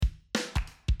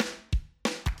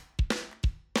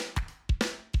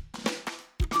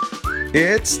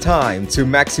It's time to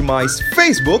maximize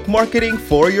Facebook marketing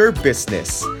for your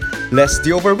business. Less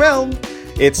the overwhelm.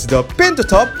 It's the Pin to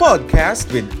Top podcast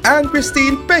with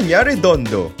Anne-Christine Peña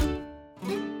Redondo.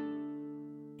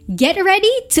 Get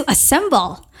ready to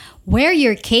assemble. Wear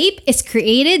Your Cape is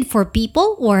created for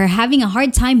people who are having a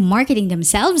hard time marketing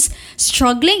themselves,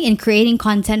 struggling in creating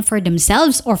content for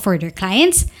themselves or for their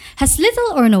clients, has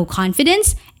little or no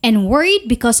confidence, and worried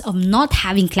because of not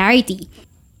having clarity.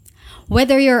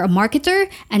 Whether you're a marketer,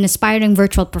 an aspiring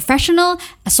virtual professional,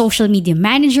 a social media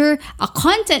manager, a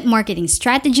content marketing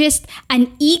strategist,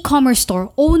 an e-commerce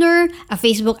store owner, a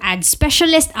Facebook ad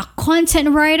specialist, a content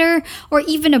writer, or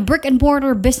even a brick and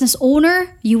mortar business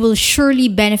owner, you will surely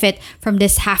benefit from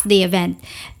this half-day event.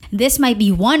 This might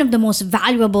be one of the most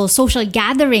valuable social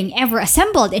gathering ever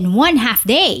assembled in one half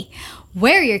day.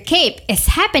 Wear Your Cape is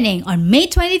happening on May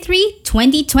 23,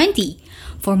 2020.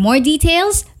 For more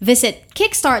details, visit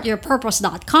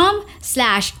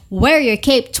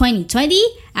kickstartyourpurpose.com/wearyourcape2020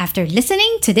 after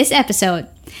listening to this episode.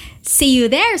 See you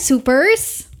there,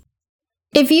 supers!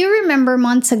 If you remember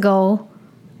months ago,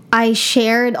 I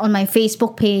shared on my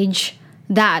Facebook page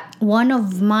that one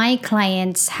of my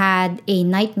clients had a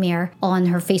nightmare on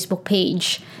her Facebook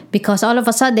page because all of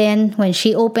a sudden, when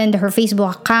she opened her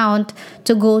Facebook account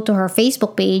to go to her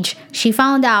Facebook page, she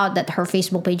found out that her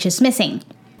Facebook page is missing.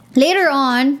 Later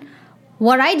on,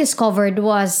 what I discovered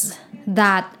was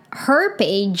that her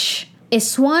page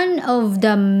is one of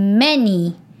the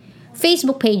many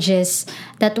Facebook pages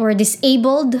that were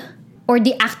disabled or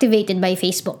deactivated by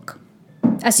Facebook.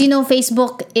 As you know,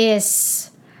 Facebook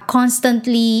is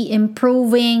constantly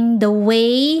improving the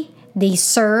way they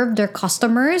serve their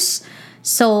customers.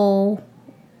 So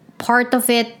part of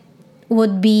it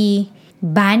would be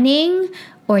banning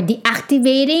or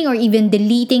deactivating or even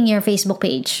deleting your Facebook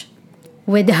page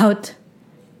without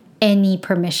any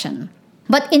permission.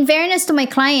 But in fairness to my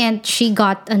client, she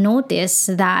got a notice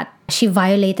that she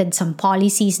violated some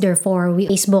policies, therefore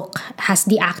Facebook has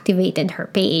deactivated her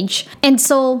page. And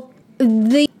so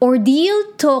the ordeal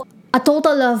took a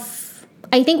total of,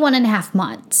 I think, 1.5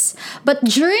 months. But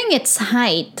during its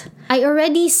height, I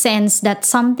already sensed that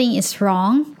something is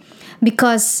wrong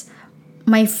because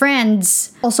my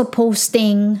friends also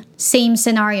posting same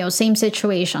scenarios, same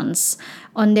situations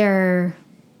on their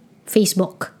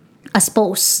Facebook as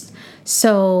posts.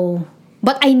 So,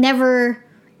 but I never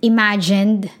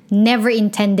imagined, never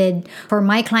intended for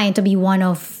my client to be one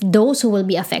of those who will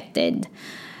be affected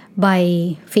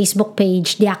by Facebook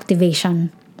page deactivation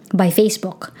by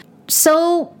Facebook.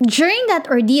 So during that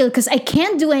ordeal, because I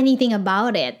can't do anything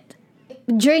about it,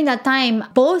 during that time,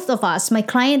 both of us, my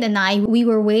client and I, we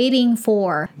were waiting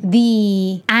for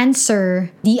the answer,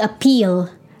 the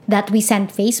appeal that we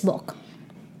sent Facebook.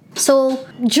 So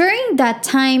during that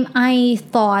time, I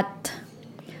thought,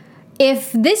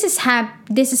 if this has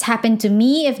happened to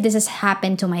me, if this has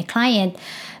happened to my client,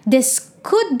 this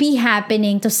could be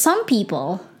happening to some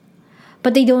people,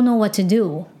 but they don't know what to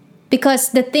do. Because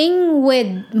the thing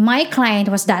with my client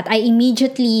was that I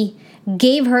immediately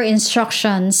gave her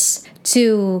instructions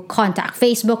to contact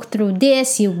Facebook through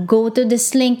this. You go to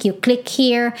this link, you click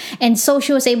here. And so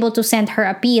she was able to send her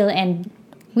appeal. And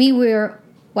with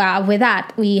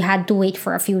that, we had to wait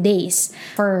for a few days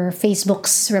for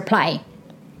Facebook's reply.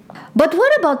 But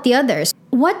what about the others?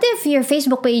 What if your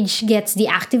Facebook page gets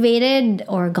deactivated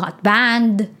or got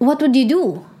banned? What would you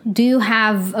do? Do you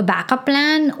have a backup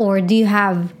plan? Or do you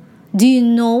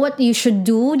know what you should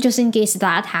do just in case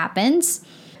that happens?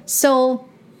 So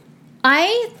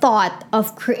I thought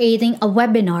of creating a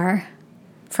webinar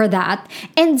for that.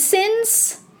 And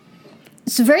since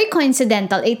it's very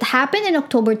coincidental, it happened in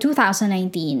October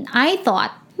 2019, I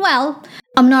thought, well,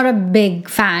 I'm not a big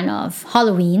fan of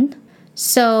Halloween.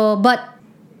 But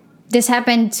this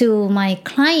happened to my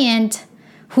client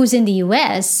who's in the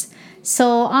US.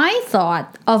 So I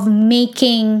thought of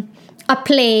making a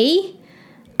play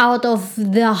out of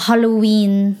the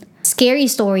Halloween scary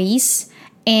stories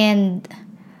and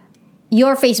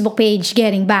your Facebook page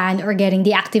getting banned or getting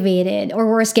deactivated or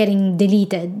worse, getting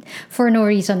deleted for no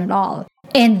reason at all.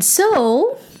 And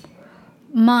so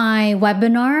my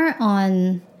webinar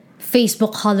on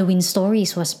Facebook Halloween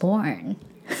stories was born.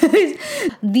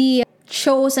 The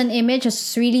chosen image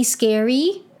is really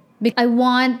scary. I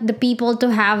want the people to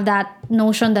have that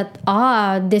notion that,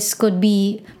 this could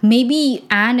be, maybe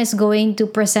Anne is going to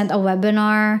present a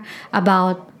webinar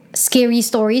about scary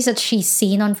stories that she's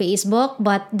seen on Facebook.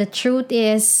 But the truth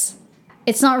is,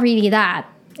 it's not really that.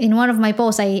 In one of my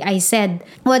posts, I said,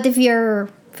 what if your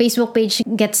Facebook page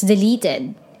gets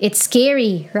deleted? It's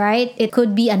scary, right? It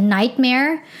could be a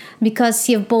nightmare because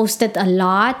you've posted a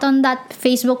lot on that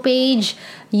Facebook page.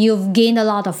 You've gained a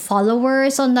lot of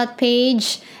followers on that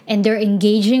page and they're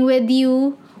engaging with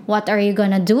you. What are you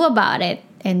going to do about it?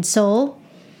 And so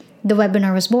the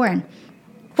webinar was born.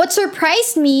 What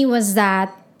surprised me was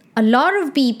that a lot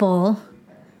of people,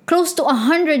 close to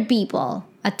 100 people,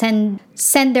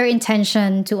 sent their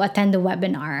intention to attend the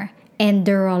webinar. And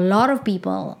there were a lot of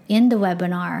people in the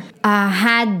webinar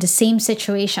had the same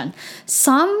situation.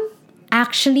 Some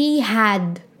actually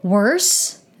had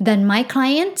worse than my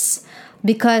clients,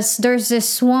 because there's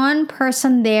this one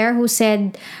person there who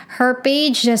said her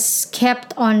page just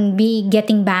kept on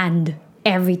getting banned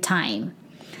every time.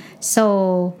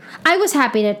 So I was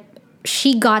happy that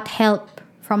she got help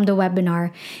from the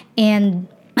webinar, and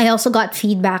I also got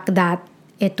feedback that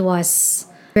it was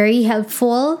very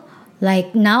helpful.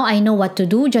 Like, now I know what to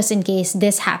do just in case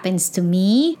this happens to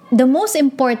me. The most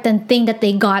important thing that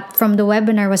they got from the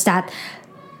webinar was that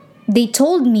they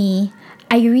told me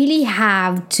I really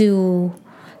have to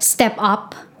step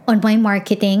up on my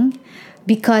marketing,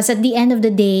 because at the end of the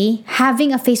day,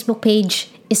 having a Facebook page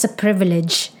is a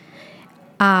privilege.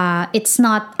 It's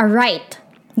not a right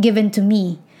given to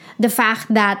me. The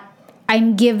fact that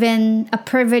I'm given a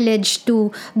privilege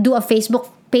to do a Facebook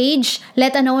page,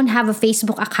 let alone have a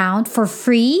Facebook account for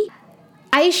free,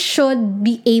 I should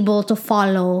be able to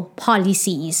follow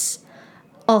policies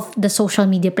of the social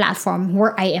media platform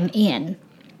where I am in.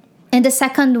 And the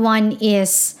second one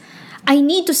is I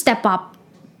need to step up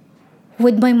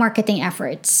with my marketing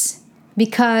efforts,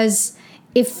 because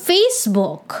if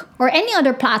Facebook or any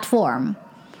other platform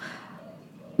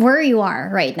where you are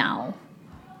right now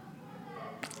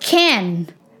can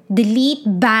delete,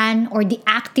 ban, or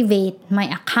deactivate my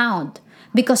account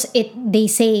because they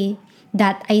say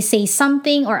that I say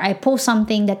something or I post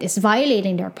something that is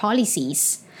violating their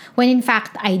policies, when in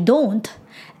fact I don't,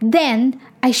 then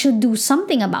I should do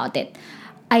something about it.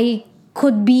 I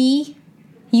could be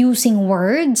using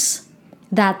words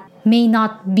that may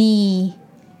not be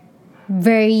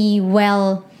very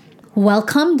well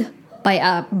welcomed by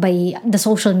the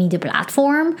social media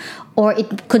platform, or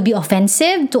it could be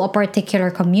offensive to a particular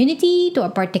community, to a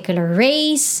particular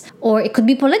race, or it could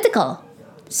be political.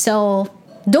 So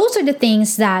those are the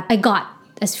things that I got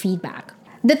as feedback.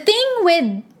 The thing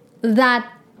with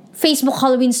that Facebook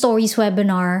Halloween Stories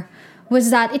webinar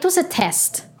was that it was a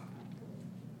test.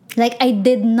 Like, I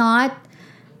did not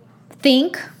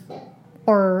think,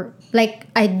 or like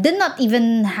I did not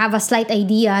even have a slight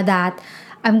idea that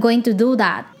I'm going to do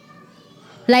that.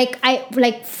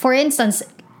 Like for instance,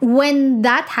 when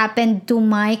that happened to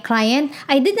my client,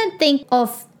 I didn't think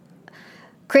of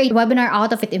create a webinar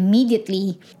out of it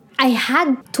immediately. I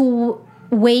had to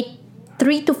wait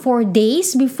 3 to 4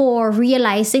 days before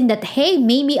realizing that, hey,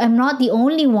 maybe I'm not the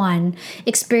only one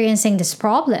experiencing this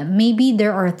problem. Maybe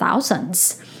there are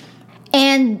thousands.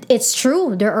 And it's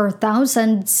true, there are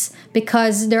thousands,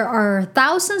 because there are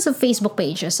thousands of Facebook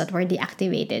pages that were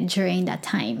deactivated during that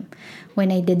time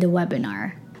when I did the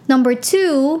webinar. Number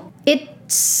 2,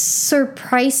 it's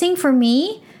surprising for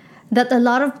me that a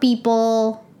lot of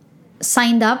people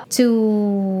signed up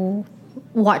to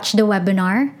watch the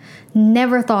webinar.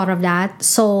 Never thought of that.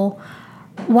 So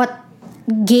what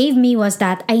gave me was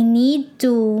that I need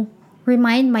to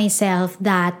remind myself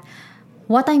that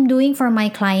what I'm doing for my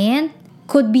client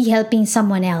could be helping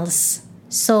someone else.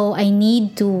 So I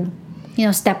need to,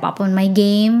 step up on my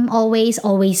game.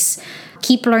 Always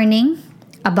keep learning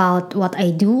about what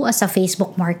I do as a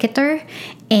Facebook marketer.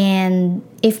 And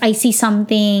if I see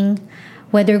something,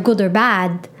 whether good or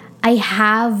bad, I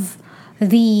have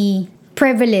the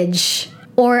privilege,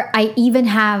 or I'm even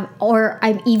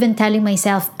telling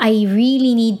myself, I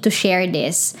really need to share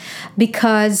this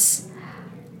because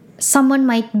someone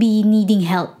might be needing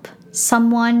help.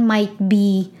 Someone might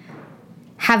be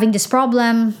having this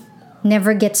problem,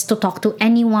 never gets to talk to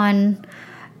anyone,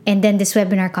 and then this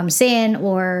webinar comes in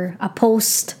or a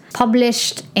post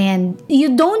published, and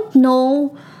you don't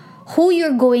know who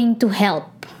you're going to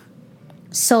help.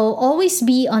 So always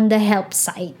be on the help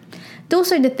side.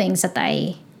 Those are the things that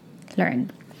I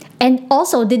learned. And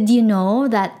also, did you know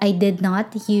that I did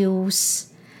not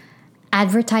use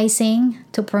advertising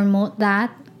to promote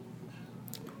that?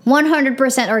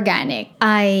 100% organic.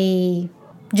 I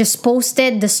just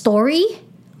posted the story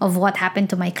of what happened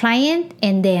to my client,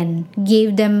 and then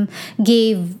gave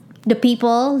the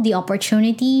people the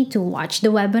opportunity to watch the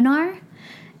webinar.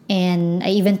 And I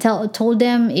even told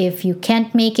them, if you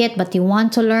can't make it but you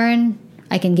want to learn,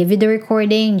 I can give you the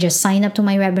recording. Just sign up to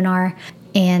my webinar,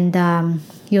 and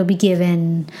you'll be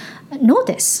given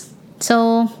notice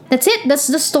So that's it. That's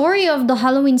the story of the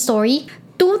Halloween story.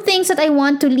 2 things that I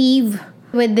want to leave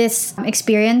with this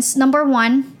experience. Number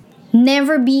 1,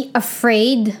 never be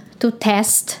afraid to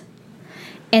test.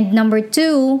 And number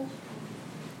 2,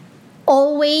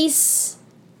 always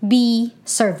be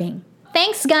serving.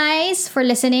 Thanks, guys, for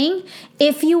listening.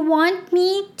 If you want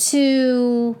me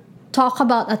to talk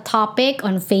about a topic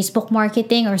on Facebook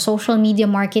marketing or social media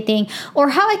marketing, or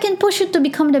how I can push you to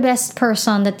become the best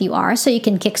person that you are so you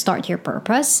can kickstart your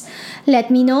purpose, let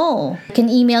me know. You can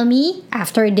email me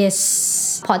after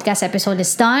this podcast episode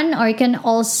is done, or you can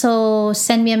also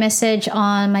send me a message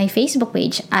on my Facebook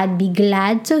page. I'd be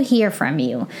glad to hear from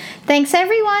you. Thanks,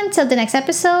 everyone. Till the next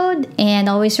episode. And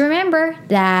always remember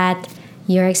that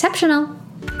you're exceptional.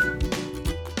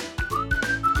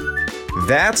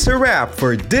 That's a wrap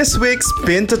for this week's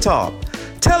Pin to Top.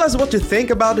 Tell us what you think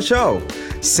about the show.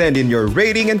 Send in your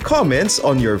rating and comments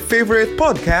on your favorite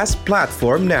podcast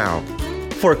platform now.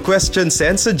 For questions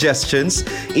and suggestions,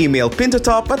 email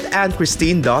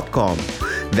pintotop@AnnChristine.com.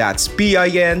 That's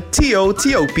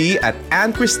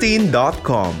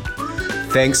PINTOTOP@AnnChristine.com.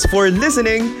 Thanks for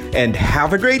listening and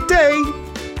have a great day!